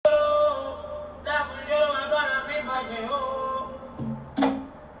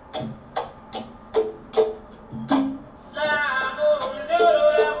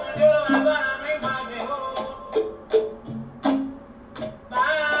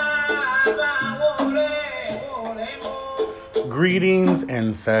Greetings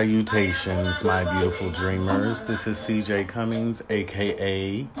and salutations, my beautiful dreamers. This is CJ Cummings,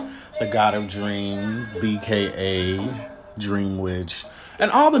 aka the God of Dreams, BKA Dream Witch, and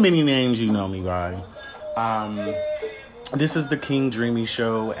all the many names you know me by. This is the King Dreamy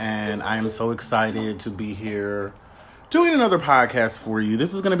Show, and I am so excited to be here doing another podcast for you.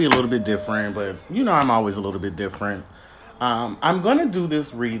 This is going to be a little bit different, but you know I'm always a little bit different. I'm going to do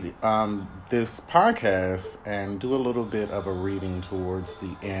this podcast and do a little bit of a reading towards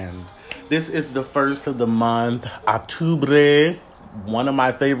the end. This is the first of the month, Octubre, one of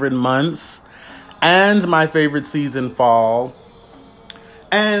my favorite months, and my favorite season, fall.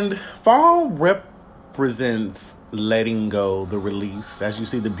 And fall represents letting go, the release. As you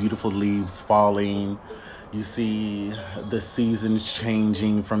see the beautiful leaves falling, you see the seasons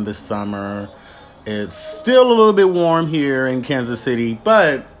changing from the summer. It's still a little bit warm here in Kansas City,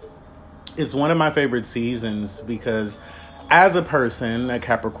 but it's one of my favorite seasons because as a person, a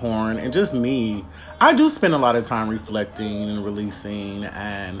Capricorn, and just me, I do spend a lot of time reflecting and releasing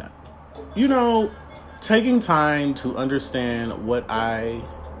and, you know, taking time to understand what I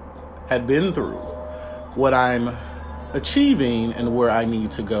had been through, what I'm achieving, and where I need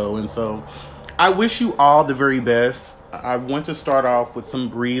to go. And so I wish you all the very best. I want to start off with some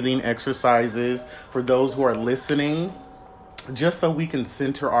breathing exercises for those who are listening, just so we can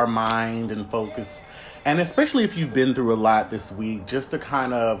center our mind and focus. And especially if you've been through a lot this week, just to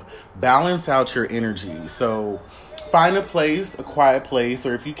kind of balance out your energy. So find a place, a quiet place,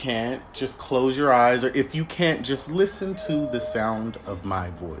 or if you can't, just close your eyes. Or if you can't, just listen to the sound of my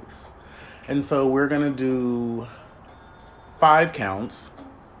voice. And so we're going to do 5 counts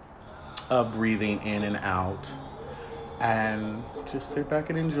of breathing in and out. And just sit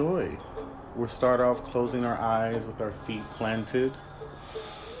back and enjoy. We'll start off closing our eyes with our feet planted.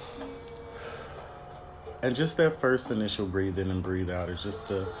 And just that first initial breathe in and breathe out is just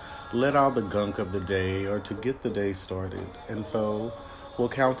to let out the gunk of the day or to get the day started. And so we'll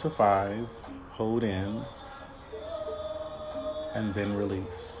count to 5, hold in, and then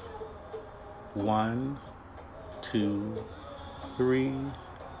release. 1, 2, 3,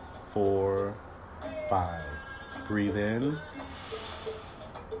 4, 5. Breathe in,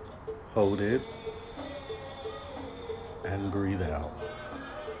 hold it, and breathe out.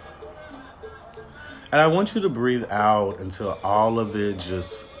 And I want you to breathe out until all of it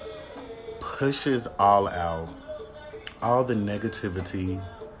just pushes all out. All the negativity,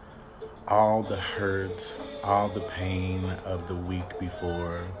 all the hurt, all the pain of the week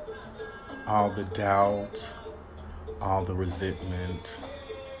before, all the doubt, all the resentment,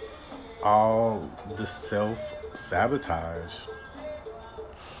 all the self-sabotage.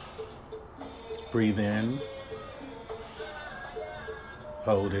 Breathe in,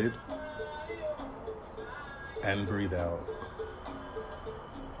 hold it, and breathe out.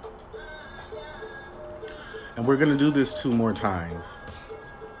 And we're going to do this 2 more times.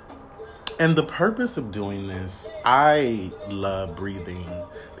 And the purpose of doing this, I love breathing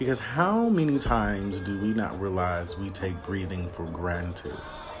because how many times do we not realize we take breathing for granted?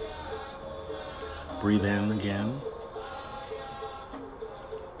 Breathe in again.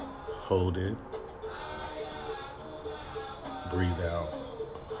 Hold it. Breathe out.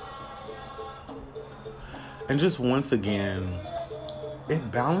 And just once again,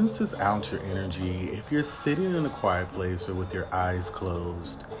 it balances out your energy. If you're sitting in a quiet place or with your eyes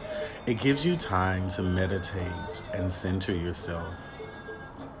closed, it gives you time to meditate and center yourself.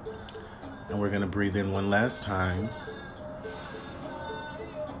 And we're going to breathe in one last time.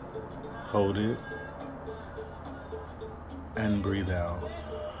 Hold it. And breathe out.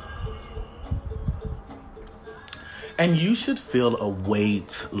 And you should feel a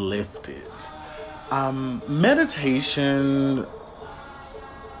weight lifted. Meditation,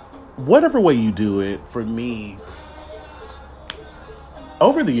 whatever way you do it, for me,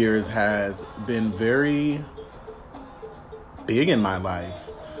 over the years has been very big in my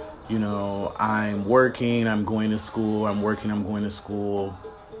life. You know, I'm working, I'm going to school, I'm working, I'm going to school.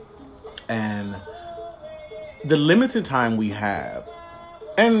 And the limited time we have,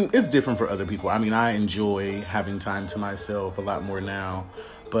 and it's different for other people. I mean, I enjoy having time to myself a lot more now,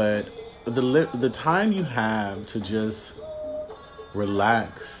 but the time you have to just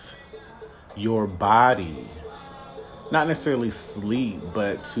relax your body, not necessarily sleep,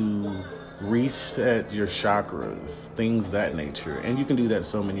 but to reset your chakras, things of that nature. And you can do that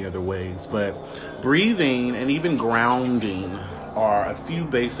so many other ways, but breathing and even grounding are a few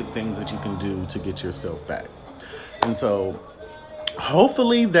basic things that you can do to get yourself back. And so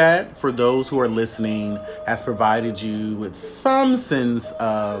hopefully that for those who are listening has provided you with some sense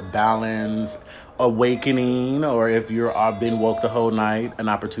of balance, awakening, or if you're been woke the whole night, an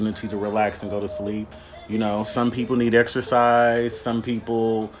opportunity to relax and go to sleep. You know, some people need exercise, some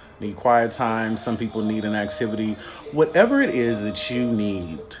people need quiet time, some people need an activity. Whatever it is that you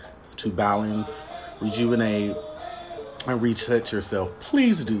need to balance, rejuvenate, and reset yourself,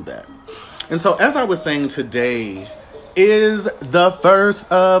 please do that. And so, as I was saying, today is the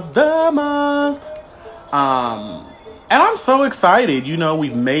first of the month. And I'm so excited. You know,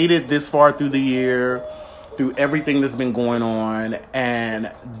 we've made it this far through the year, through everything that's been going on.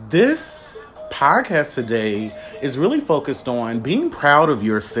 And this podcast today is really focused on being proud of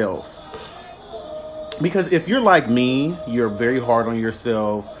yourself. Because if you're like me, you're very hard on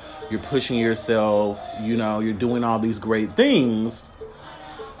yourself, you're pushing yourself, you know, you're doing all these great things.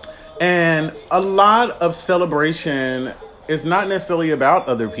 And a lot of celebration is not necessarily about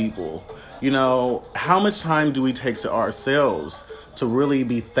other people. You know, how much time do we take to ourselves to really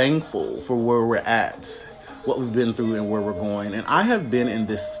be thankful for where we're at, what we've been through and where we're going? And I have been in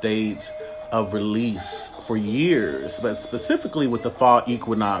this state of release for years, but specifically with the fall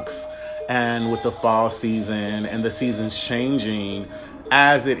equinox and with the fall season and the seasons changing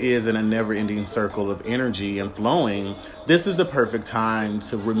as it is in a never-ending circle of energy and flowing. This is the perfect time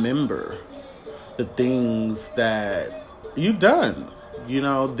to remember the things that you've done. You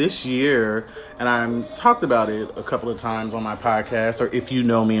know, this year, and I've talked about it a couple of times on my podcast, or if you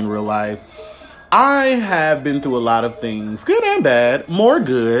know me in real life, I have been through a lot of things, good and bad, more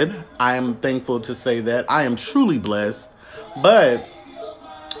good. I am thankful to say that I am truly blessed, but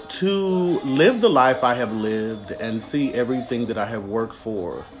to live the life I have lived and see everything that I have worked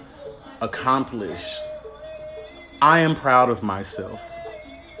for accomplish, I am proud of myself.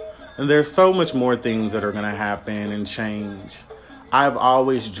 And there's so much more things that are going to happen and change. I've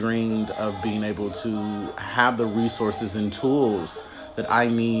always dreamed of being able to have the resources and tools that I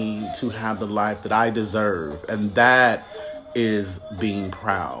need to have the life that I deserve. And that is being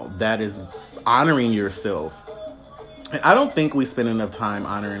proud. That is honoring yourself. And I don't think we spend enough time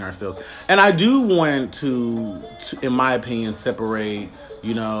honoring ourselves. And I do want to in my opinion, separate,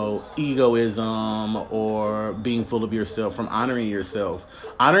 you know, egoism or being full of yourself from honoring yourself.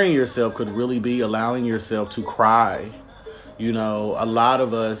 Honoring yourself could really be allowing yourself to cry. You know, a lot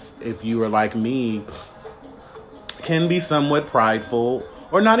of us, if you are like me, can be somewhat prideful,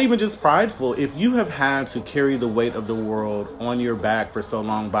 or not even just prideful. If you have had to carry the weight of the world on your back for so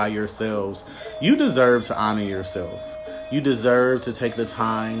long by yourselves, you deserve to honor yourself. You deserve to take the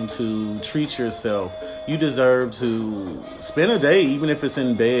time to treat yourself. You deserve to spend a day, even if it's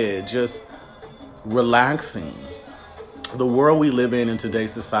in bed, just relaxing. The world we live in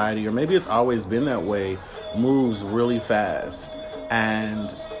today's society, or maybe it's always been that way, moves really fast,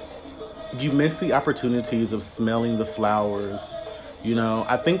 and you miss the opportunities of smelling the flowers. You know,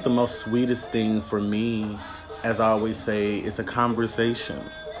 I think the most sweetest thing for me, as I always say, is a conversation.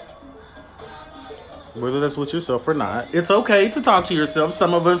 Whether that's with yourself or not, it's okay to talk to yourself.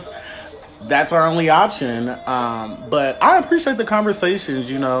 Some of us, that's our only option. But I appreciate the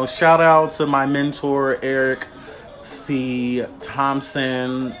conversations, you know. Shout out to my mentor, Eric C.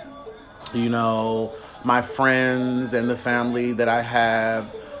 Thompson, you know, my friends and the family that I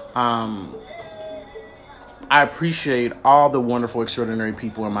have. I appreciate all the wonderful, extraordinary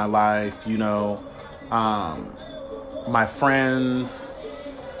people in my life, you know, my friends,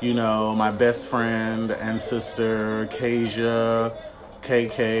 you know, my best friend and sister, Kasia,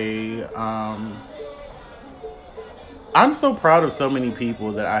 KK. I'm so proud of so many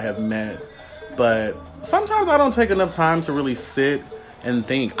people that I have met, but sometimes I don't take enough time to really sit and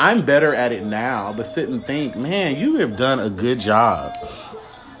think. I'm better at it now, but sit and think, man, you have done a good job.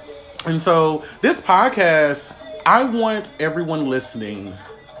 And so this podcast, I want everyone listening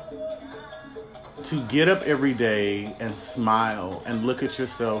to get up every day and smile and look at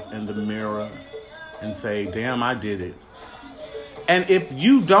yourself in the mirror and say, damn, I did it. And if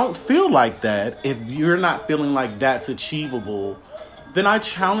you don't feel like that, if you're not feeling like that's achievable, then I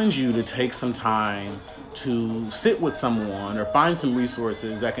challenge you to take some time to sit with someone or find some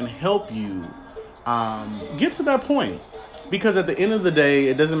resources that can help you get to that point. Because at the end of the day,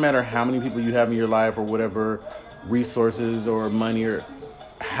 it doesn't matter how many people you have in your life or whatever resources or money, or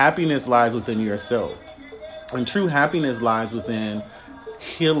happiness lies within yourself. And true happiness lies within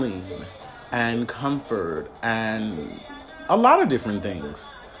healing and comfort and a lot of different things.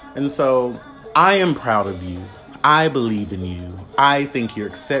 And so I am proud of you. I believe in you. I think you're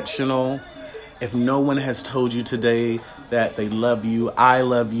exceptional. If no one has told you today that they love you, I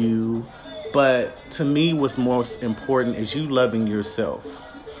love you. But to me, what's most important is you loving yourself.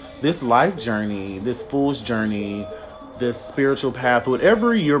 This life journey, this fool's journey, this spiritual path,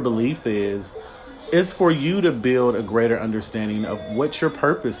 whatever your belief is for you to build a greater understanding of what your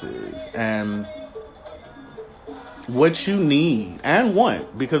purpose is and what you need and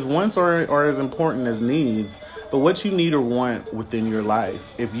want. Because wants are as important as needs, but what you need or want within your life.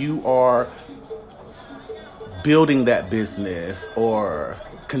 If you are building that business or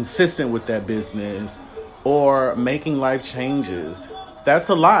consistent with that business or making life changes, that's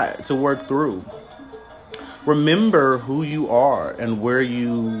a lot to work through. Remember who you are and where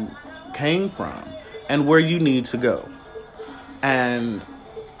you came from and where you need to go. And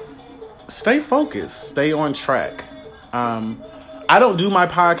stay focused, stay on track. I don't do my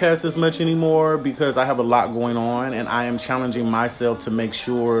podcast as much anymore because I have a lot going on, and I am challenging myself to make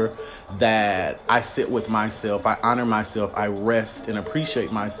sure that I sit with myself, I honor myself, I rest and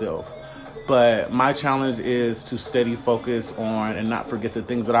appreciate myself. But my challenge is to steady focus on and not forget the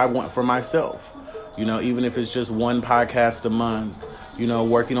things that I want for myself. You know, even if it's just one podcast a month, you know,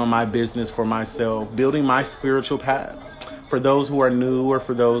 working on my business for myself, building my spiritual path. For those who are new or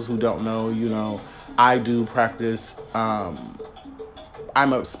for those who don't know, you know, I do practice, I'm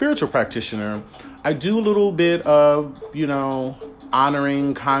a spiritual practitioner. I do a little bit of, you know,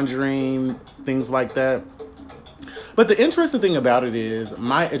 honoring, conjuring, things like that. But the interesting thing about it is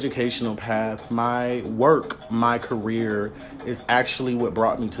my educational path, my work, my career is actually what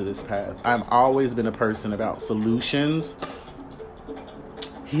brought me to this path. I've always been a person about solutions,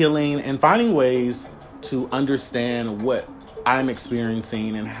 healing, and finding ways to understand what I'm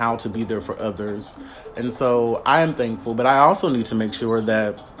experiencing and how to be there for others. And so I am thankful, but I also need to make sure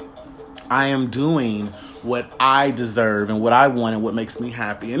that I am doing what I deserve and what I want and what makes me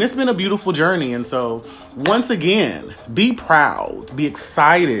happy. And it's been a beautiful journey. And so once again, be proud, be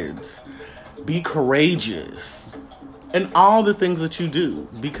excited, be courageous, and all the things that you do,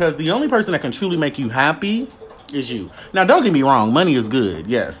 because the only person that can truly make you happy is you. Now, don't get me wrong. Money is good.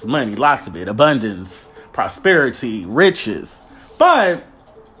 Yes, money, lots of it, abundance, prosperity, riches. But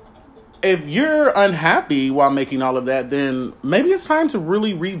if you're unhappy while making all of that, then maybe it's time to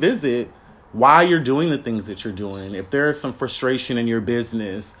really revisit why you're doing the things that you're doing. If there is some frustration in your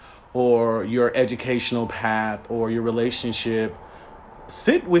business or your educational path or your relationship,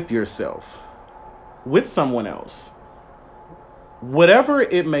 sit with yourself, with someone else. Whatever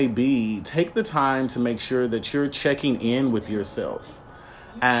it may be, take the time to make sure that you're checking in with yourself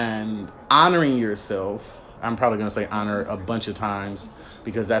and honoring yourself. I'm probably going to say honor a bunch of times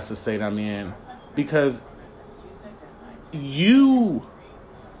because that's the state I'm in. Because you,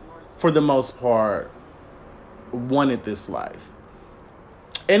 for the most part, wanted this life.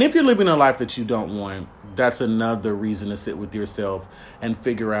 And if you're living a life that you don't want, that's another reason to sit with yourself and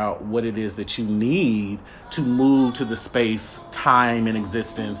figure out what it is that you need to move to the space, time, and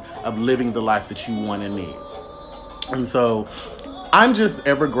existence of living the life that you want and need. And so I'm just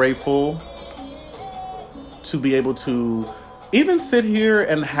ever grateful to be able to even sit here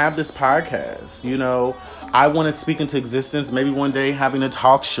and have this podcast. You know, I want to speak into existence, maybe one day having a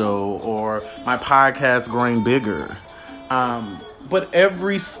talk show or my podcast growing bigger. But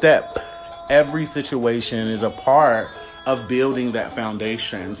every step, every situation is a part of building that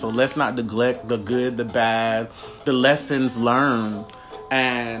foundation. So let's not neglect the good, the bad, the lessons learned,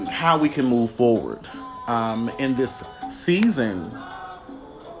 and how we can move forward. In this season,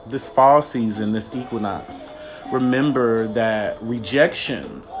 this fall season, this equinox, remember that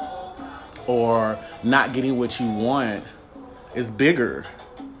rejection or not getting what you want is bigger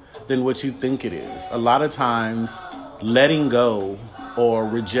than what you think it is. A lot of times, letting go or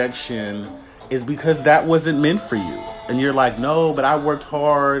rejection is because that wasn't meant for you. And you're like, no, but I worked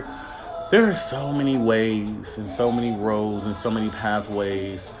hard. There are so many ways and so many roads and so many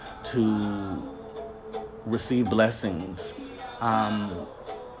pathways to receive blessings.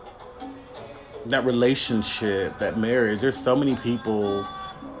 That relationship, that marriage, there's so many people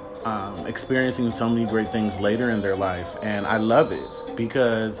experiencing so many great things later in their life. And I love it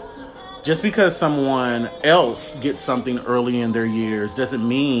because just because someone else gets something early in their years doesn't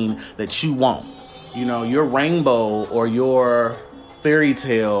mean that you won't. You know, your rainbow or your fairy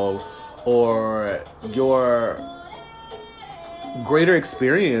tale or your greater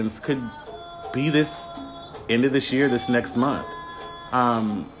experience could be this end of this year, this next month.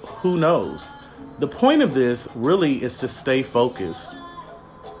 Who knows? The point of this really is to stay focused.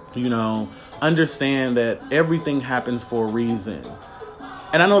 You know, understand that everything happens for a reason.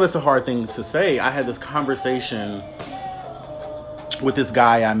 And I know that's a hard thing to say. I had this conversation with this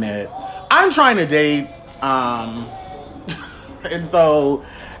guy I met. I'm trying to date. And so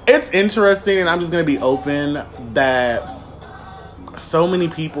it's interesting, and I'm just going to be open that so many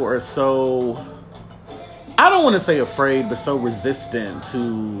people are so, I don't want to say afraid, but so resistant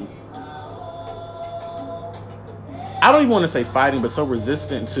to, I don't even want to say fighting, but so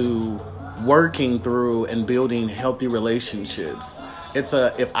resistant to working through and building healthy relationships. It's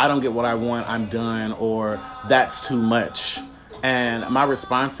if I don't get what I want, I'm done, or that's too much. And my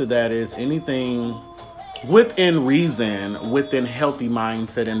response to that is anything within reason, within healthy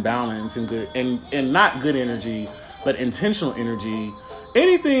mindset and balance and good and not good energy, but intentional energy,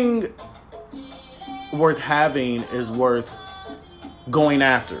 anything worth having is worth going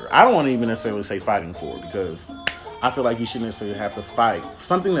after. I don't want to even necessarily say fighting for, because I feel like you shouldn't necessarily have to fight.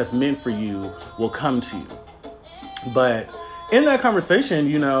 Something that's meant for you will come to you. But in that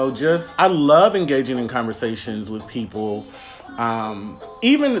conversation, I love engaging in conversations with people,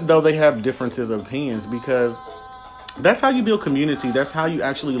 even though they have differences of opinions, because that's how you build community. That's how you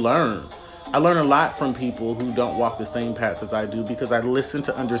actually learn. I learn a lot from people who don't walk the same path as I do, because I listen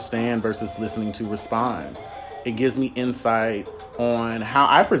to understand versus listening to respond. It gives me insight on how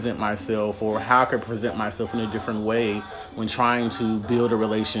I present myself, or how I could present myself in a different way when trying to build a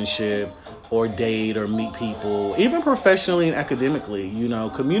relationship or date or meet people, even professionally and academically.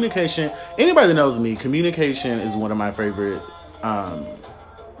 Communication, anybody that knows me, communication is one of my favorite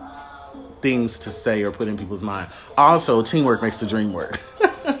things to say or put in people's mind. Also, teamwork makes the dream work.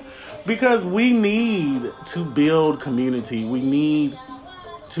 Because we need to build community. We need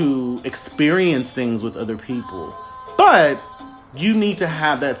to experience things with other people. But you need to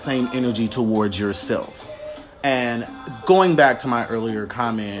have that same energy towards yourself. And going back to my earlier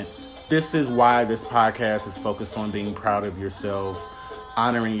comment, this is why this podcast is focused on being proud of yourself,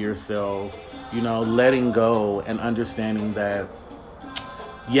 honoring yourself, letting go and understanding that,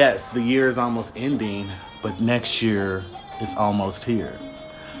 yes, the year is almost ending, but next year is almost here.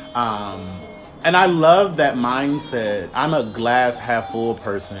 And I love that mindset. I'm a glass half full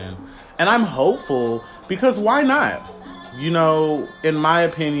person, and I'm hopeful, because why not? In my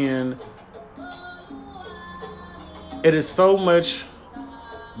opinion, it is so much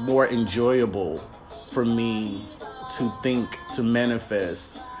more enjoyable for me to think, to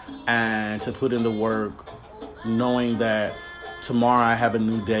manifest, and to put in the work, knowing that tomorrow I have a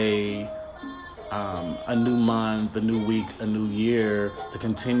new day, a new month, a new week, a new year, to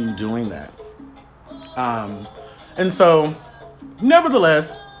continue doing that. And so,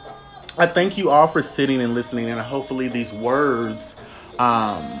 nevertheless, I thank you all for sitting and listening, and hopefully these words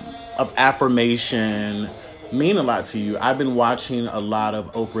of affirmation mean a lot to you. I've been watching a lot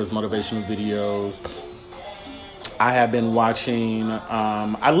of Oprah's motivational videos. I have been watching,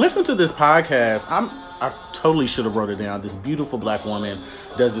 I listened to this podcast. I totally should have wrote it down. This beautiful black woman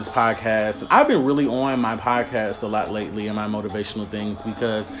does this podcast. I've been really on my podcast a lot lately in my motivational things,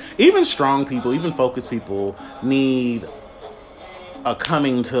 because even strong people, even focused people need a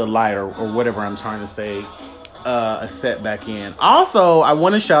coming to light, or whatever I'm trying to say, a setback in. Also, I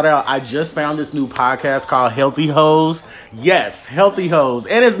want to shout out, I just found this new podcast called Healthy Hoes. Yes, Healthy Hoes.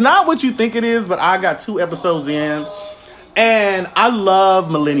 And it's not what you think it is, but I got 2 episodes in. And I love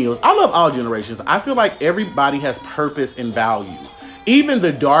millennials. I love all generations. I feel like everybody has purpose and value. Even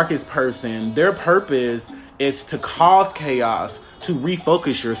the darkest person, their purpose is to cause chaos, to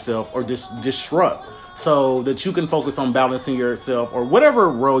refocus yourself, or disrupt, so that you can focus on balancing yourself, or whatever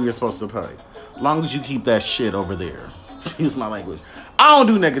role you're supposed to play. As long as you keep that shit over there. Excuse my language. I don't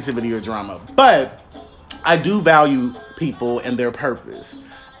do negativity or drama, but I do value people and their purpose.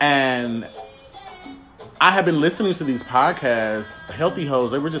 And I have been listening to these podcasts, Healthy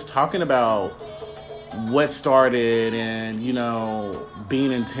Hoes. They were just talking about what started, and,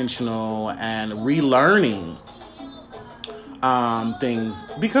 being intentional and relearning things.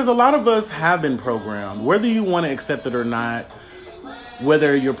 Because a lot of us have been programmed, whether you want to accept it or not,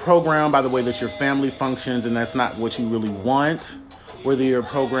 whether you're programmed by the way that your family functions and that's not what you really want, whether you're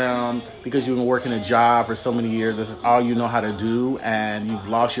programmed because you've been working a job for so many years, this is all you know how to do, and you've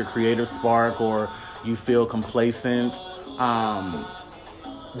lost your creative spark, or you feel complacent.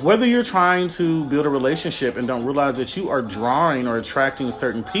 Whether you're trying to build a relationship and don't realize that you are drawing or attracting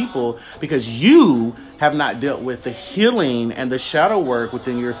certain people because you have not dealt with the healing and the shadow work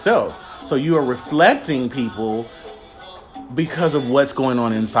within yourself. So you are reflecting people because of what's going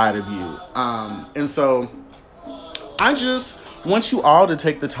on inside of you. And so I just want you all to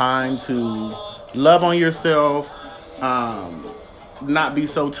take the time to love on yourself, not be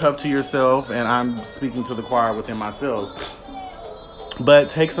so tough to yourself, and I'm speaking to the choir within myself, but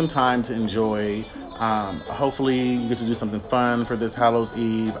take some time to enjoy. Hopefully you get to do something fun for this Hallows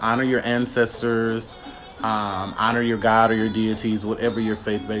Eve. Honor your ancestors. Honor your God or your deities, whatever your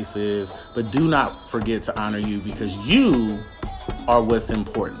faith base is. But do not forget to honor you, because you are what's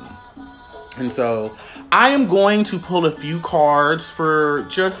important. And so I am going to pull a few cards for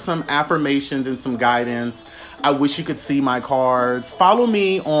just some affirmations and some guidance. I wish you could see my cards. Follow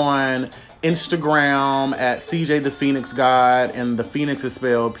me on Instagram at CJ the Phoenix God, and the Phoenix is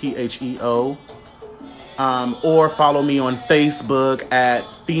spelled Pheo. Or follow me on Facebook at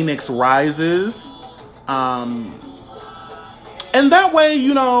Phoenix Rises. And that way,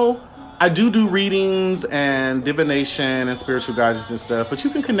 you know, I do readings and divination and spiritual guidance and stuff, but you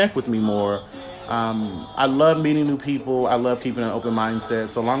can connect with me more. I love meeting new people. I love keeping an open mindset.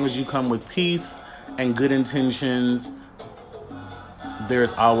 So long as you come with peace and good intentions,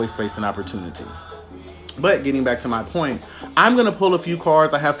 there's always space and opportunity. But getting back to my point, I'm going to pull a few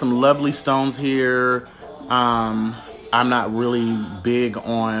cards. I have some lovely stones here. I'm not really big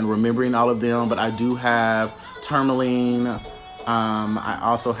on remembering all of them, but I do have tourmaline. I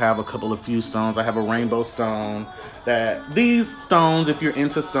also have a couple of few stones. I have a rainbow stone. That these stones, if you're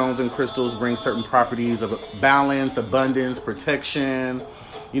into stones and crystals, bring certain properties of balance, abundance, protection,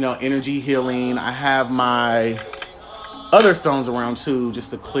 you know, energy healing. I have my other stones around too,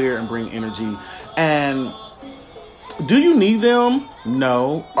 just to clear and bring energy. And do you need them?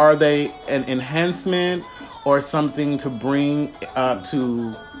 No. Are they an enhancement or something to bring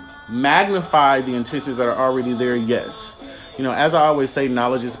to magnify the intentions that are already there? Yes. You know, as I always say,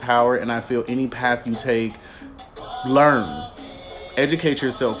 knowledge is power, and I feel any path you take, learn. Educate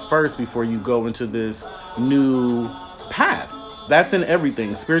yourself first before you go into this new path. That's in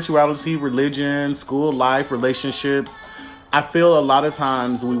everything. Spirituality, religion, school, life, relationships. I feel a lot of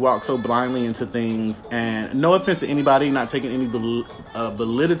times we walk so blindly into things, and no offense to anybody, not taking any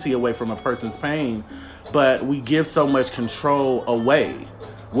validity away from a person's pain, but we give so much control away.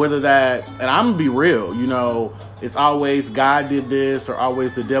 Whether that, and I'm gonna be real, you know, it's always God did this, or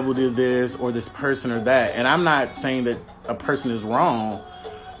always the devil did this, or this person or that. And I'm not saying that a person is wrong,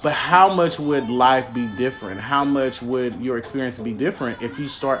 but how much would life be different? How much would your experience be different if you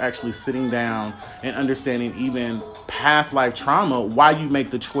start actually sitting down and understanding even past life trauma, why you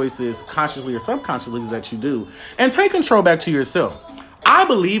make the choices consciously or subconsciously that you do, and take control back to yourself. I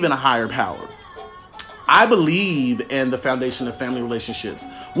believe in a higher power. I believe in the foundation of family relationships.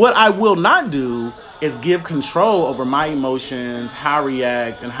 What I will not do is give control over my emotions, how I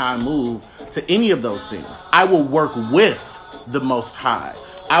react, and how I move to any of those things. I will work with the Most High.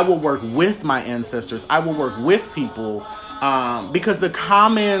 I will work with my ancestors. I will work with people because the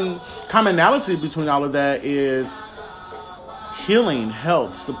commonality between all of that is healing,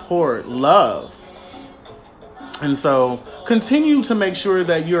 health, support, love. And so continue to make sure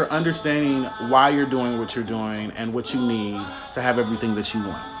that you're understanding why you're doing what you're doing and what you need to have everything that you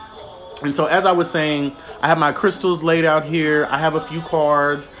want. And so, as I was saying, I have my crystals laid out here. I have a few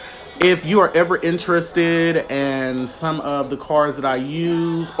cards. If you are ever interested in some of the cards that I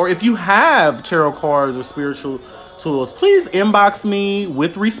use, or if you have tarot cards or spiritual tools, please inbox me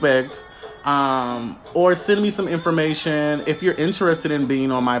with respect, or send me some information. If you're interested in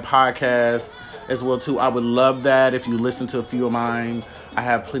being on my podcast as well too, I would love that. If you listen to a few of mine, I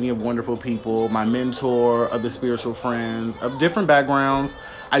have plenty of wonderful people, my mentor, other spiritual friends of different backgrounds.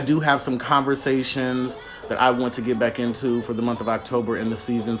 I do have some conversations that I want to get back into for the month of October and the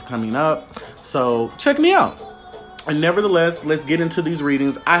seasons coming up. So check me out. And nevertheless, let's get into these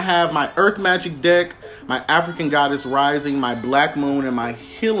readings. I have my Earth Magic deck, my African Goddess Rising, my Black Moon, and my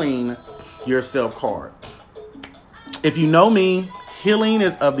Healing Yourself card. If you know me, healing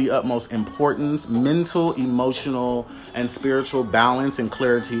is of the utmost importance. Mental, emotional, and spiritual balance and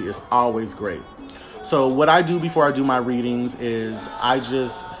clarity is always great. So what I do before I do my readings is I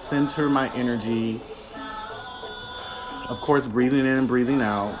just center my energy, of course, breathing in and breathing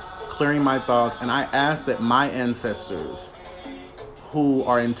out, clearing my thoughts, and I ask that my ancestors, who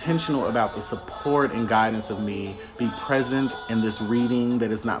are intentional about the support and guidance of me, be present in this reading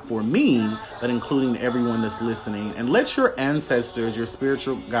that is not for me, but including everyone that's listening. And let your ancestors, your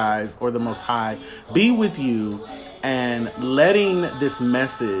spiritual guides, or the Most High be with you, and letting this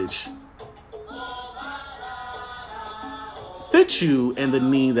message fit you in the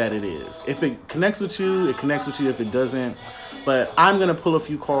need that it is. If it connects with you, it connects with you. If it doesn't, but I'm going to pull a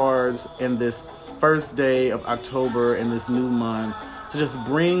few cards in this first day of October in this new month to just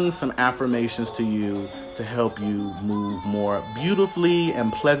bring some affirmations to you to help you move more beautifully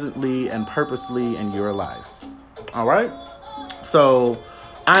and pleasantly and purposely in your life. All right. So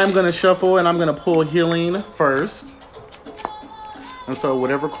I'm going to shuffle and I'm going to pull healing first. And so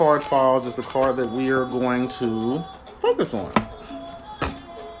whatever card falls is the card that we are going to focus on.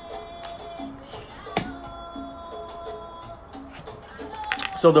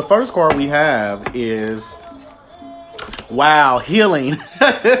 So the first card we have is, wow, healing.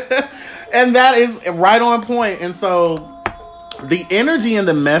 And that is right on point. And so the energy and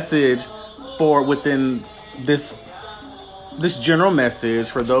the message for within this general message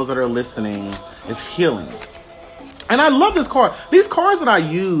for those that are listening is healing. And I love this card. These cards that I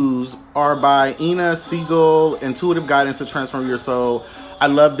use are by Ina Siegel, Intuitive Guidance to Transform Your Soul. I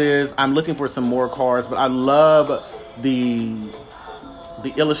love this. I'm looking for some more cards, but I love the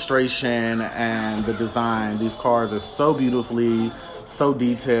illustration and the design. These cards are so beautifully, so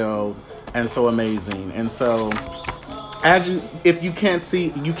detailed, and so amazing. And so if you can't see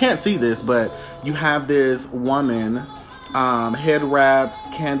this, but you have this woman, head wrapped,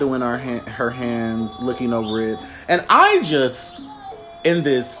 candle in her hands, looking over it. And I just, in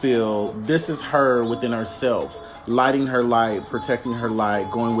this feel, this is her within herself, lighting her light, protecting her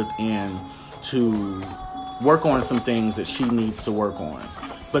light, going within to work on some things that she needs to work on.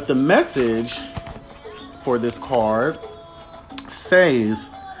 But the message for this card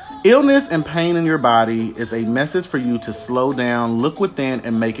says, illness and pain in your body is a message for you to slow down, look within,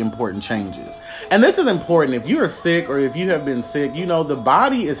 and make important changes. And this is important. If you are sick or if you have been sick, you know, the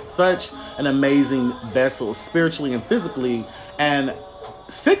body is such an amazing vessel, spiritually and physically, and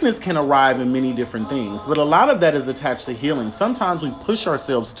sickness can arrive in many different things. But a lot of that is attached to healing. Sometimes we push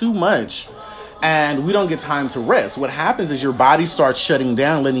ourselves too much and we don't get time to rest. What happens is your body starts shutting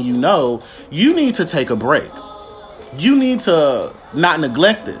down, letting you know you need to take a break. You need to not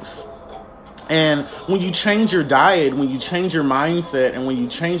neglect this. And when you change your diet, when you change your mindset, and when you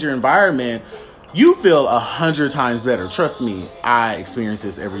change your environment, you feel 100 times better. Trust me, I experience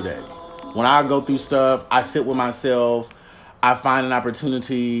this every day. When I go through stuff, I sit with myself. I find an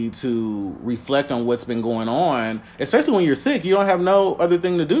opportunity to reflect on what's been going on. Especially when you're sick, you don't have no other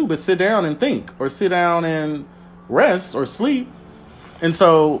thing to do but sit down and think, or sit down and rest or sleep. And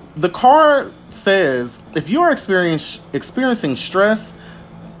so the card says, if you are experiencing stress,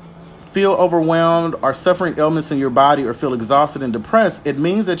 feel overwhelmed, are suffering ailments in your body, or feel exhausted and depressed, it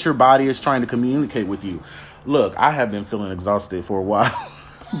means that your body is trying to communicate with you. Look, I have been feeling exhausted for a while,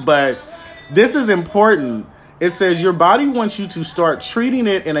 but this is important. It says your body wants you to start treating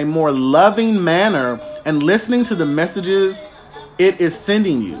it in a more loving manner and listening to the messages it is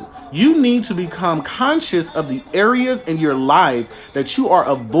sending you. You need to become conscious of the areas in your life that you are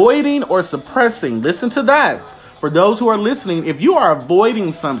avoiding or suppressing. Listen to that. For those who are listening, if you are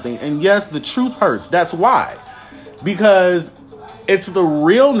avoiding something, and yes, the truth hurts, that's why. Because it's the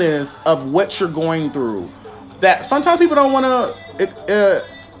realness of what you're going through that sometimes people don't want to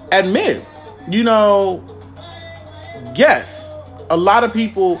admit. You know, yes, a lot of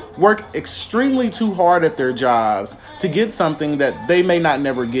people work extremely too hard at their jobs to get something that they may not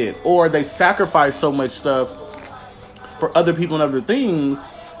never get, or they sacrifice so much stuff for other people and other things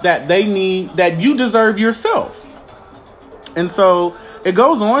that they need, that you deserve yourself. And so it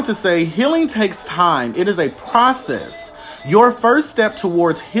goes on to say, healing takes time. It is a process. Your first step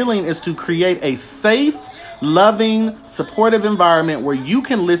towards healing is to create a safe, loving, supportive environment where you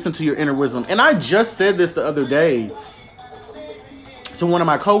can listen to your inner wisdom. And I just said this the other day to one of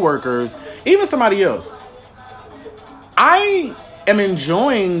my coworkers, even somebody else. I am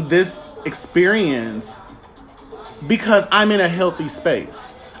enjoying this experience because I'm in a healthy space.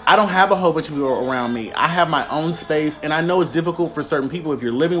 I don't have a whole bunch of people around me. I have my own space, and I know it's difficult for certain people if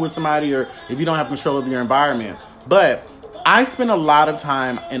you're living with somebody or if you don't have control of your environment. But I spend a lot of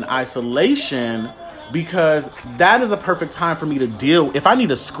time in isolation because that is a perfect time for me to deal. If I need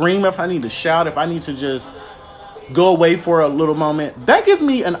to scream, if I need to shout, if I need to just go away for a little moment, that gives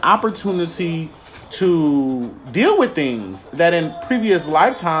me an opportunity to deal with things that in previous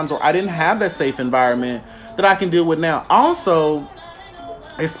lifetimes, or I didn't have that safe environment that I can deal with now. Also,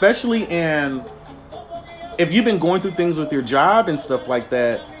 especially if you've been going through things with your job and stuff like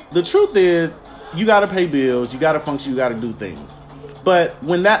that, the truth is you got to pay bills, you got to function, you got to do things. But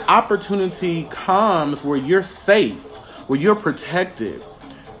when that opportunity comes where you're safe, where you're protected,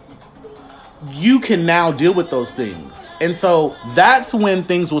 you can now deal with those things. And so that's when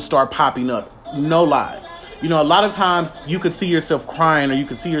things will start popping up. No lie. You know, a lot of times you could see yourself crying or you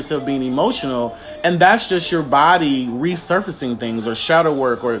could see yourself being emotional, and that's just your body resurfacing things, or shadow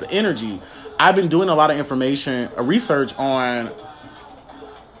work, or the energy. I've been doing a lot of research on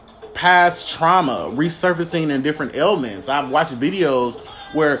past trauma, resurfacing in different ailments. I've watched videos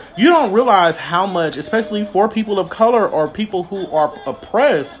where you don't realize how much, especially for people of color or people who are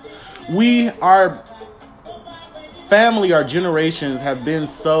oppressed, our family, our generations have been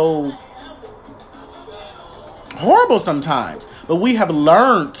so horrible sometimes, but we have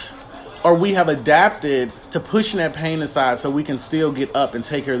learned, or we have adapted to pushing that pain aside so we can still get up and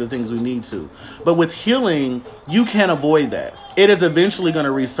take care of the things we need to. But with healing, you can't avoid that. It is eventually going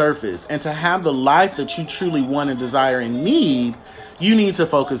to resurface. And to have the life that you truly want and desire and need, you need to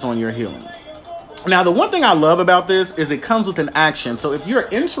focus on your healing. Now, the one thing I love about this is it comes with an action. So if you're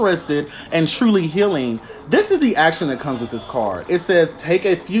interested in truly healing, this is the action that comes with this card. It says, take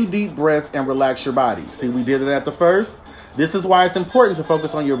a few deep breaths and relax your body. See, we did it at the first. This is why it's important to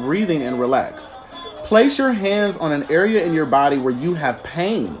focus on your breathing and relax. Place your hands on an area in your body where you have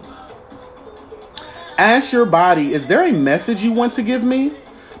pain. Ask your body, is there a message you want to give me?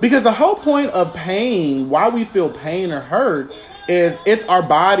 Because the whole point of pain, why we feel pain or hurt, is it's our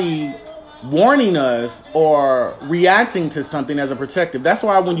body warning us or reacting to something as a protective. That's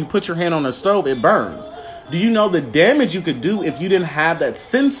why when you put your hand on a stove, it burns. Do you know the damage you could do if you didn't have that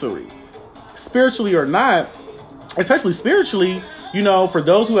sensory? Spiritually or not, especially spiritually, you know, for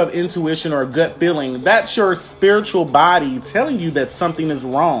those who have intuition or a gut feeling, that's your spiritual body telling you that something is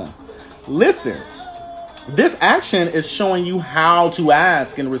wrong. Listen, this action is showing you how to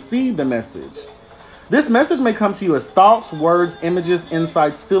ask and receive the message. This message may come to you as thoughts, words, images,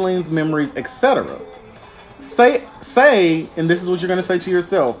 insights, feelings, memories, etc. Say, and this is what you're going to say to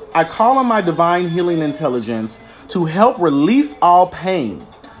yourself, I call on my divine healing intelligence to help release all pain,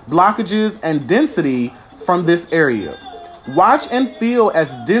 blockages, and density from this area. Watch and feel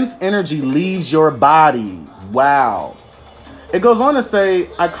as dense energy leaves your body. Wow. It goes on to say,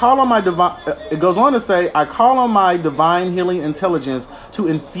 I call on my divine healing intelligence to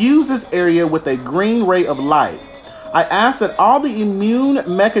infuse this area with a green ray of light. I ask that all the immune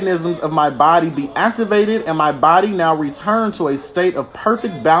mechanisms of my body be activated and my body now return to a state of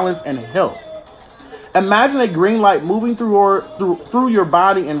perfect balance and health. Imagine a green light moving through your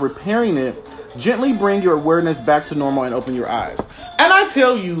body and repairing it. Gently bring your awareness back to normal and open your eyes. And I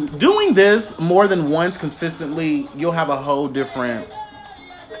tell you, doing this more than once consistently, you'll have a whole different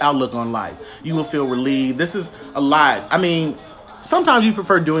outlook on life. You will feel relieved. This is a lot. I mean, sometimes you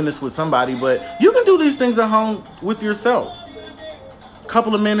prefer doing this with somebody, but you can do these things at home with yourself. A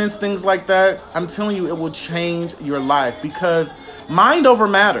couple of minutes, things like that. I'm telling you, it will change your life because mind over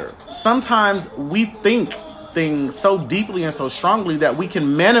matter. Sometimes we think things so deeply and so strongly that we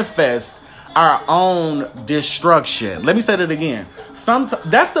can manifest our own destruction. Let me say that again.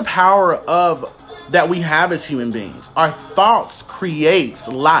 That's the power of that we have as human beings. Our thoughts creates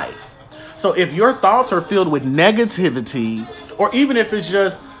life. So if your thoughts are filled with negativity, or even if it's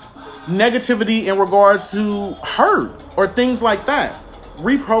just negativity in regards to hurt or things like that,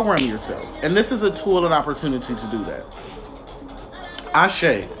 reprogram yourself. And this is a tool and opportunity to do that.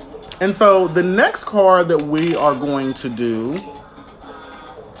 Ashe. And so the next card that we are going to do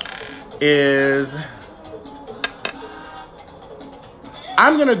is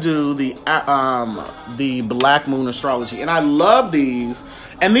I'm gonna do the Black Moon Astrology, and I love these.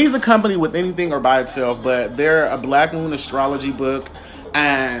 And these accompany with anything or by itself, but they're a Black Moon Astrology book,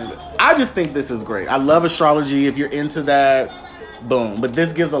 and I just think this is great. I love astrology. If you're into that, boom. But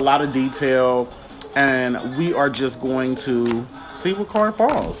this gives a lot of detail, and we are just going to see what card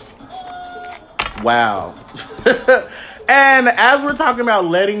falls. Wow. And as we're talking about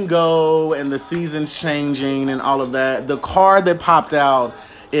letting go and the seasons changing and all of that, the card that popped out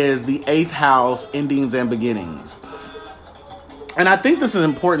is the 8th house, endings and beginnings. And I think this is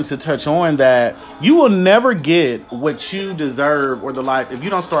important to touch on, that you will never get what you deserve or the life if you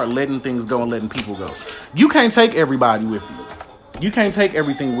don't start letting things go and letting people go. You can't take everybody with you. You can't take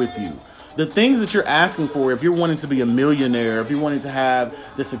everything with you. The things that you're asking for, if you're wanting to be a millionaire, if you're wanting to have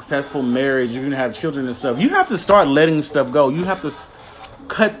the successful marriage, if you're going to have children and stuff, you have to start letting stuff go. You have to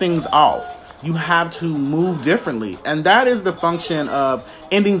cut things off. You have to move differently. And that is the function of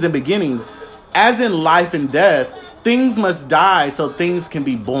endings and beginnings. As in life and death, things must die so things can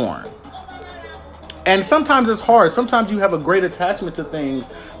be born. And sometimes it's hard. Sometimes you have a great attachment to things,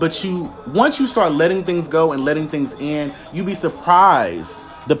 but once you start letting things go and letting things in, you'll be surprised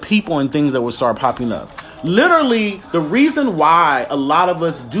the people and things that will start popping up. Literally, the reason why a lot of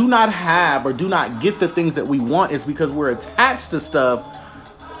us do not have or do not get the things that we want is because we're attached to stuff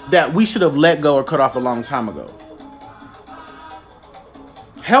that we should have let go or cut off a long time ago.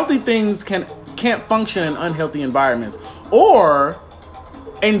 Healthy things can't function in unhealthy environments. Or,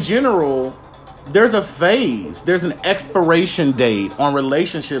 in general, there's a phase. There's an expiration date on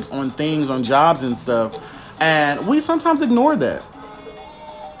relationships, on things, on jobs and stuff. And we sometimes ignore that.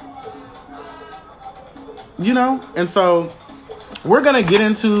 You know? And so we're going to get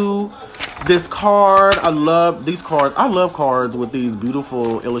into this card. I love these cards. I love cards with these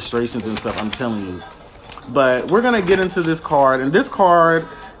beautiful illustrations and stuff, I'm telling you. But we're going to get into this card. And this card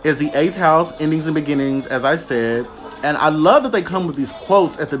is the 8th house, endings and beginnings, as I said. And I love that they come with these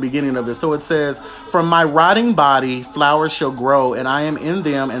quotes at the beginning of this. So it says, "From my rotting body, flowers shall grow, and I am in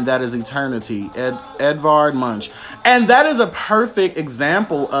them, and that is eternity." Edvard Munch. And that is a perfect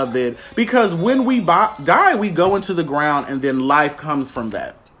example of it, because when we die, we go into the ground, and then life comes from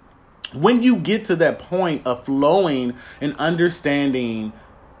that. When you get to that point of flowing and understanding,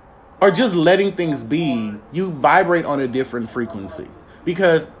 or just letting things be, you vibrate on a different frequency,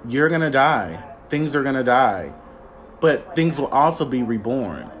 because you're going to die. Things are going to die. But things will also be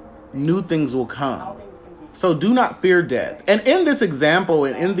reborn. New things will come. So do not fear death. And in this example,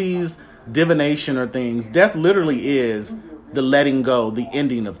 and in these divination or things, death literally is the letting go, the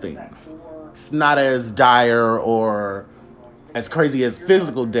ending of things. It's not as dire or as crazy as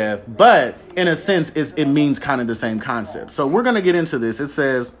physical death, but in a sense, it means kind of the same concept. So we're going to get into this. It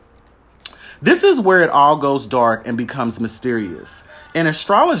says, "This is where it all goes dark and becomes mysterious. In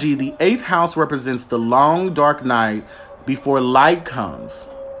astrology, the 8th house represents the long, dark night before light comes,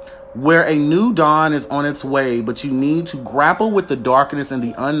 where a new dawn is on its way, but you need to grapple with the darkness and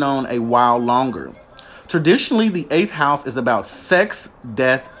the unknown a while longer. Traditionally, the 8th house is about sex,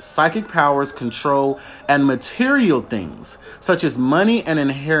 death, psychic powers, control, and material things, such as money and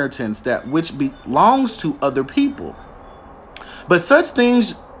inheritance, that which belongs to other people. But such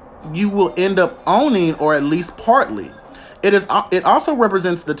things you will end up owning, or at least partly. It also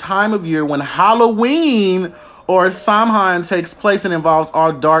represents the time of year when Halloween or Samhain takes place and involves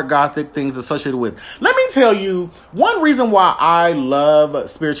all dark gothic things associated with." Let me tell you, one reason why I love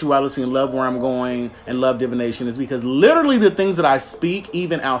spirituality and love where I'm going and love divination is because literally the things that I speak,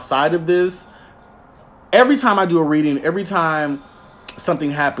 even outside of this, every time I do a reading, every time something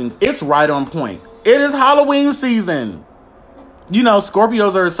happens, it's right on point. It is Halloween season. You know,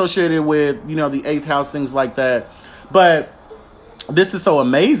 Scorpios are associated with, the 8th house, things like that. But this is so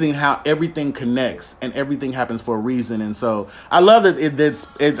amazing how everything connects and everything happens for a reason. And so I love that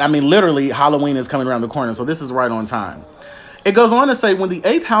literally Halloween is coming around the corner. So this is right on time. It goes on to say, when the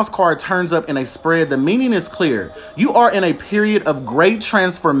 8th house card turns up in a spread, the meaning is clear. You are in a period of great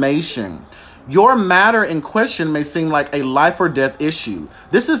transformation. Your matter in question may seem like a life or death issue.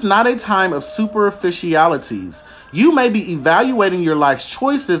 This is not a time of superficialities. You may be evaluating your life's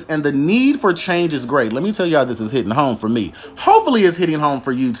choices, and the need for change is great. Let me tell you how this is hitting home for me. Hopefully it's hitting home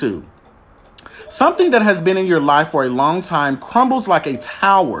for you too. Something that has been in your life for a long time crumbles like a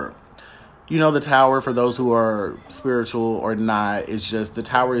tower. You know, the tower, for those who are spiritual or not, is just, the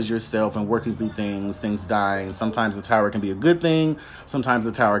tower is yourself and working through things dying. Sometimes the tower can be a good thing. Sometimes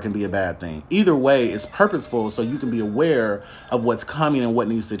the tower can be a bad thing. Either way, it's purposeful, so you can be aware of what's coming and what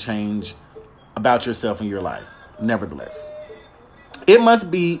needs to change about yourself and your life. Nevertheless, it must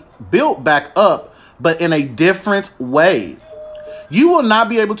be built back up, but in a different way. You will not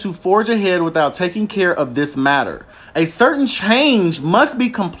be able to forge ahead without taking care of this matter. A certain change must be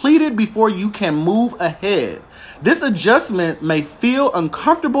completed before you can move ahead. This adjustment may feel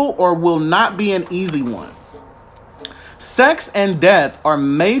uncomfortable or will not be an easy one. Sex and death are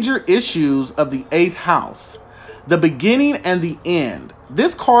major issues of the 8th house, the beginning and the end.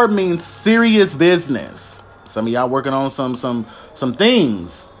 This card means serious business. Some of y'all working on some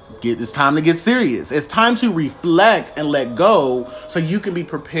things. It's time to get serious. It's time to reflect and let go so you can be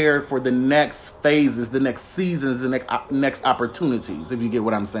prepared for the next phases, the next seasons, the next opportunities, if you get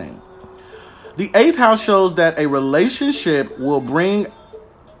what I'm saying. The 8th house shows that a relationship will bring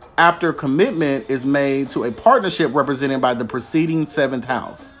after commitment is made to a partnership represented by the preceding 7th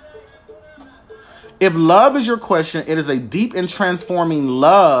house. If love is your question, it is a deep and transforming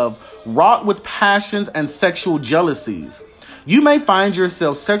love wrought with passions and sexual jealousies. You may find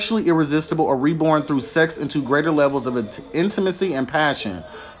yourself sexually irresistible or reborn through sex into greater levels of intimacy and passion.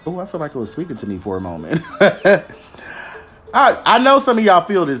 Oh, I feel like it was speaking to me for a moment. I know some of y'all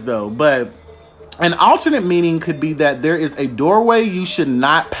feel this though, but an alternate meaning could be that there is a doorway you should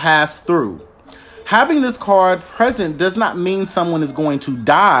not pass through. Having this card present does not mean someone is going to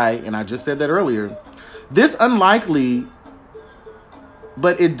die, and I just said that earlier. This unlikely,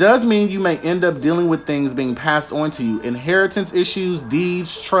 but it does mean you may end up dealing with things being passed on to you. Inheritance issues,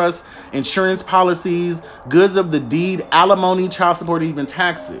 deeds, trusts, insurance policies, goods of the deed, alimony, child support, even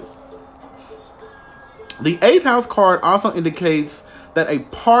taxes. The 8th house card also indicates that a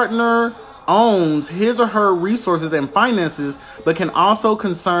partner owns his or her resources and finances, but can also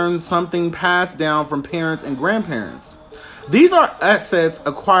concern something passed down from parents and grandparents. These are assets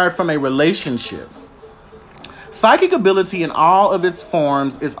acquired from a relationship. Psychic ability in all of its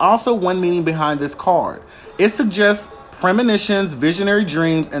forms is also one meaning behind this card. It suggests premonitions, visionary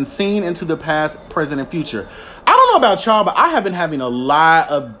dreams, and seeing into the past, present, and future. I don't know about y'all, but I have been having a lot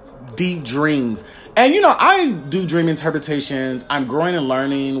of deep dreams. And, I do dream interpretations. I'm growing and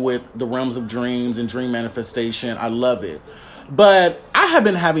learning with the realms of dreams and dream manifestation. I love it. But I have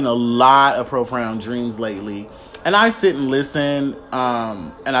been having a lot of profound dreams lately. And I sit and listen,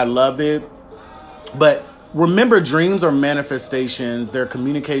 and I love it. But remember, dreams are manifestations. They're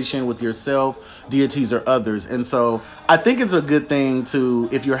communication with yourself, deities, or others. And so I think it's a good thing to,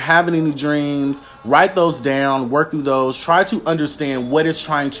 if you're having any dreams, write those down, work through those, try to understand what is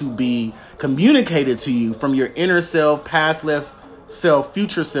trying to be communicated to you from your inner self, past life self,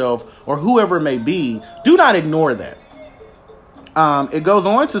 future self, or whoever it may be. Do not ignore that. It goes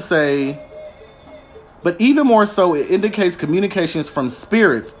on to say, but even more so, it indicates communications from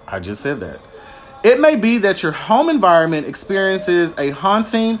spirits. I just said that. It may be that your home environment experiences a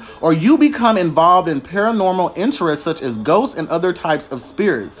haunting, or you become involved in paranormal interests such as ghosts and other types of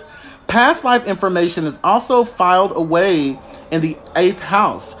spirits. Past life information is also filed away in the 8th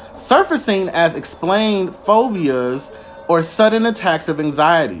house, surfacing as explained phobias or sudden attacks of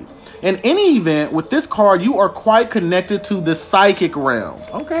anxiety. In any event, with this card, you are quite connected to the psychic realm.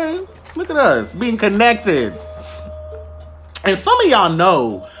 Okay, look at us being connected. And some of y'all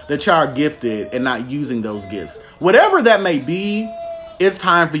know that y'all are gifted and not using those gifts. Whatever that may be, it's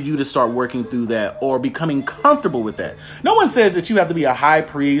time for you to start working through that or becoming comfortable with that. No one says that you have to be a high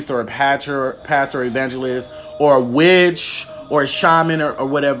priest or a pastor, evangelist, or a witch or a shaman or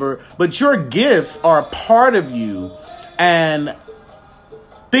whatever, but your gifts are a part of you, and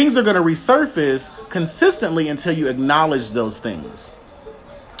things are going to resurface consistently until you acknowledge those things.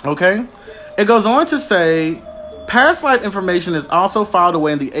 Okay? It goes on to say, past life information is also filed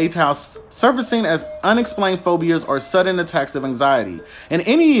away in the 8th house, surfacing as unexplained phobias or sudden attacks of anxiety. In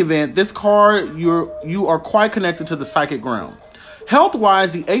any event, this card, you are quite connected to the psychic realm.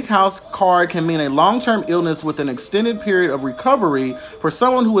 Health-wise, the 8th house card can mean a long-term illness with an extended period of recovery for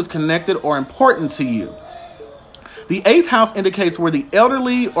someone who is connected or important to you. The 8th house indicates where the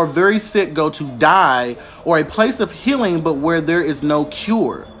elderly or very sick go to die, or a place of healing but where there is no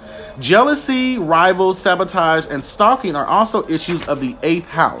cure. Jealousy, rivals, sabotage, and stalking are also issues of the 8th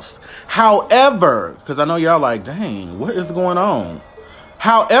house. However, because I know y'all like, dang, what is going on?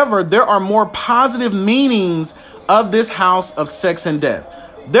 However, there are more positive meanings of this house of sex and death.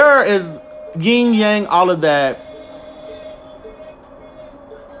 There is yin yang, all of that.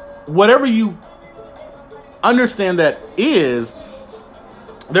 Whatever you understand that is,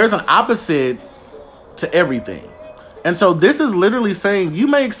 there's an opposite to everything. And so this is literally saying you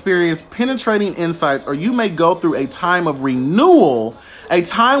may experience penetrating insights, or you may go through a time of renewal, a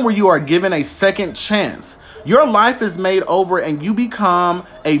time where you are given a second chance. Your life is made over and you become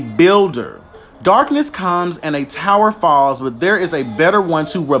a builder. Darkness comes and a tower falls, but there is a better one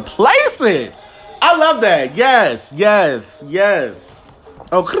to replace it. I love that. Yes, yes, yes.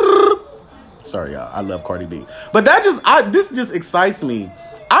 Oh, sorry, y'all. I love Cardi B. But this just excites me.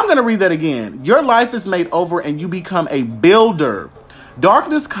 I'm going to read that again. Your life is made over and you become a builder.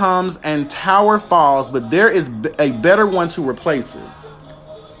 Darkness comes and tower falls, but there is a better one to replace it.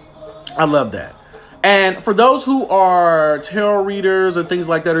 I love that. And for those who are tarot readers or things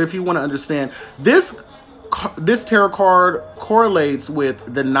like that, or if you want to understand, this tarot card correlates with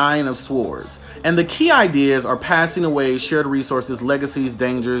the 9 of Swords. And the key ideas are passing away, shared resources, legacies,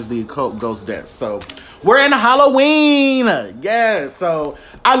 dangers, the occult, ghost, death. So we're in Halloween. Yes. So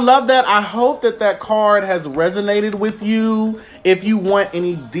I love that. I hope that card has resonated with you. If you want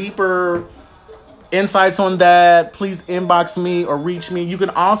any deeper insights on that, please inbox me or reach me. You can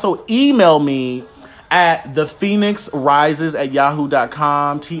also email me at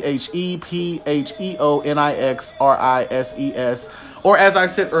thephoenixrises@yahoo.com, ThePheonixrises, or as I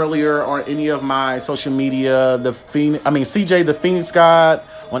said earlier, on any of my social media, CJ the Phoenix God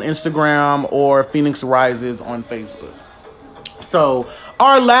on Instagram, or Phoenix Rises on Facebook. So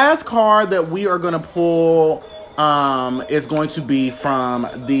our last card that we are going to pull is going to be from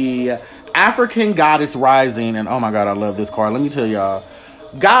the African Goddess Rising, and oh my God, I love this card. Let me tell y'all.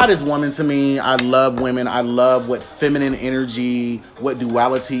 God is woman to me. I love women. I love what feminine energy, what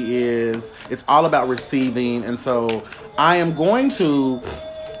duality is. It's all about receiving. And so I am going to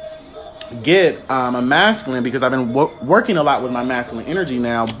get a masculine, because I've been working a lot with my masculine energy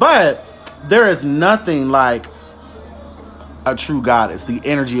now. But there is nothing like a true goddess, the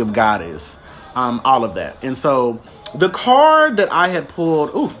energy of goddess, all of that. And so the card that I had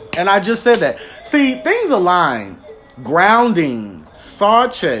pulled, and I just said that. See, things align. Grounding.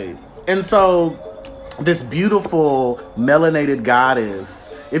 Sarche. And so this beautiful melanated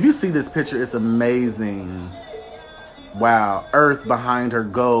goddess, if you see this picture, it's amazing. Wow. Earth behind her,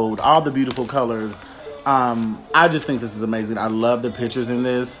 gold, all the beautiful colors I just think this is amazing. I love the pictures in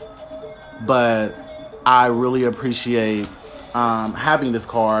this, but I really appreciate having this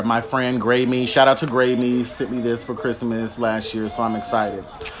card. My friend Gray Me, shout out to Gray Me, sent me this for Christmas last year, so I'm excited.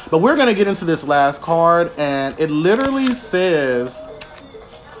 But we're going to get into this last card, and it literally says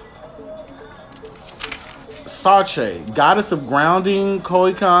Sache, goddess of grounding,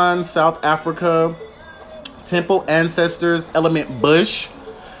 Khoisan, South Africa, temple ancestors, element bush.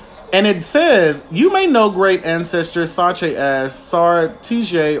 And it says, you may know great ancestor Sache as Sarah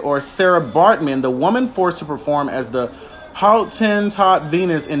Tije or Sarah Bartman, the woman forced to perform as the Hottentot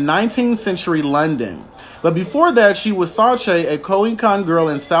Venus in 19th century London. But before that, she was Sache, a Khoisan girl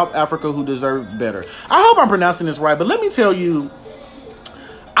in South Africa who deserved better. I hope I'm pronouncing this right, but let me tell you,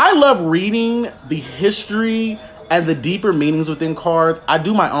 I love reading the history and the deeper meanings within cards. I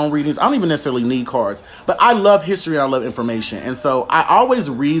do my own readings. I don't even necessarily need cards, but I love history and I love information. And so I always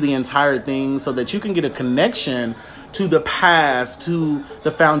read the entire thing so that you can get a connection to the past, to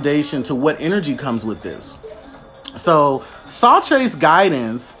the foundation, to what energy comes with this. So Sache's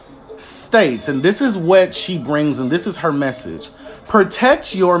guidance states, and this is what she brings, and this is her message: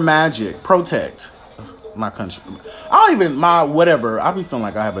 protect your magic. Protect my country. I'll be feeling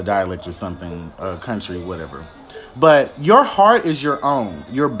like I have a dialect or something, country, whatever. But your heart is your own.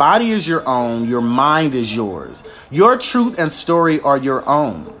 Your body is your own. Your mind is yours. Your truth and story are your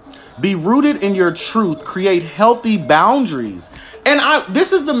own. Be rooted in your truth. Create healthy boundaries. And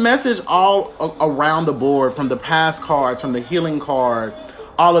this is the message all around the board, from the past cards, from the healing card,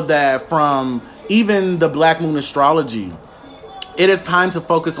 all of that, from even the Black Moon astrology. It is time to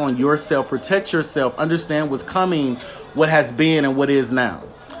focus on yourself, protect yourself, understand what's coming, what has been, and what is now.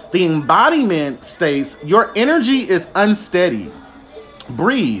 The embodiment states, your energy is unsteady.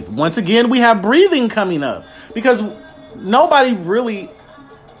 Breathe. Once again, we have breathing coming up because nobody really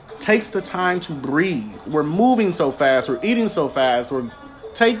takes the time to breathe. We're moving so fast. We're eating so fast.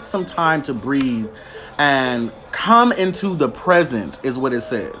 Take some time to breathe and come into the present is what it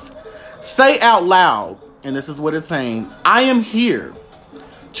says. Say out loud, and this is what it's saying: I am here.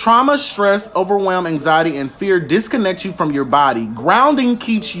 Trauma, stress, overwhelm, anxiety, and fear disconnect you from your body. Grounding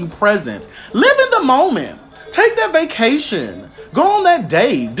keeps you present. Live in the moment. Take that vacation. Go on that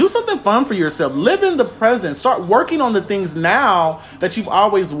date. Do something fun for yourself. Live in the present. Start working on the things now that you've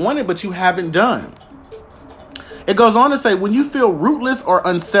always wanted but you haven't done. It goes on to say, when you feel rootless or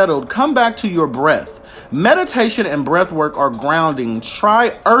unsettled, come back to your breath. Meditation and breath work are grounding.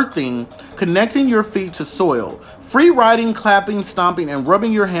 Try earthing, connecting your feet to soil. Free writing, clapping, stomping, and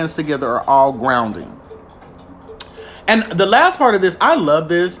rubbing your hands together are all grounding. And the last part of this, I love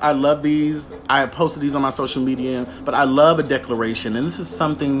this. I love these. I posted these on my social media, but I love a declaration. And this is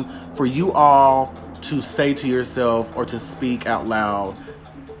something for you all to say to yourself or to speak out loud.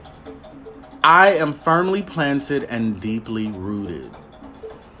 I am firmly planted and deeply rooted.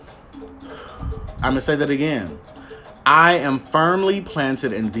 I'm going to say that again. I am firmly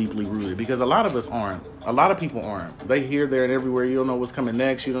planted and deeply rooted, because a lot of us aren't. A lot of people aren't. They here, there, and everywhere. You don't know what's coming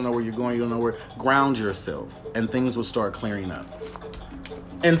next. You don't know where you're going. You don't know where. Ground yourself, and things will start clearing up.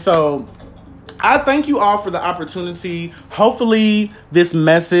 And so I thank you all for the opportunity. Hopefully this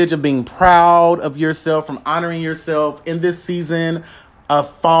message of being proud of yourself, from honoring yourself in this season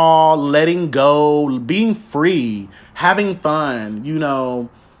of fall, letting go, being free, having fun,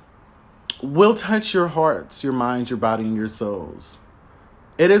 will touch your hearts, your minds, your body, and your souls.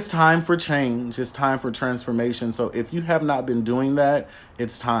 It is time for change. It's time for transformation. So if you have not been doing that,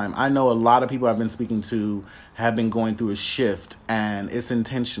 it's time. I know a lot of people I've been speaking to have been going through a shift, and it's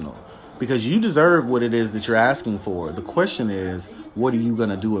intentional because you deserve what it is that you're asking for. The question is, what are you going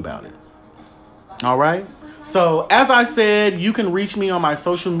to do about it? All right. So as I said, you can reach me on my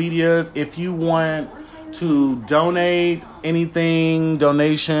social medias if you want to donate anything,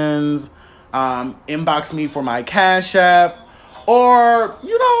 donations. Inbox me for my Cash App, or,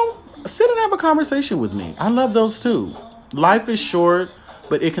 sit and have a conversation with me. I love those too. Life is short,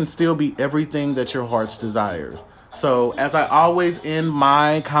 but it can still be everything that your heart's desires. So as I always end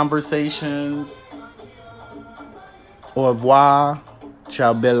my conversations, au revoir,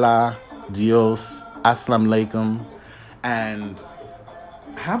 ciao bella, dios, assalamu alaikum, and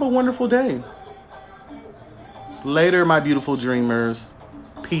have a wonderful day. Later, my beautiful dreamers.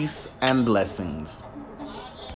 Peace and blessings.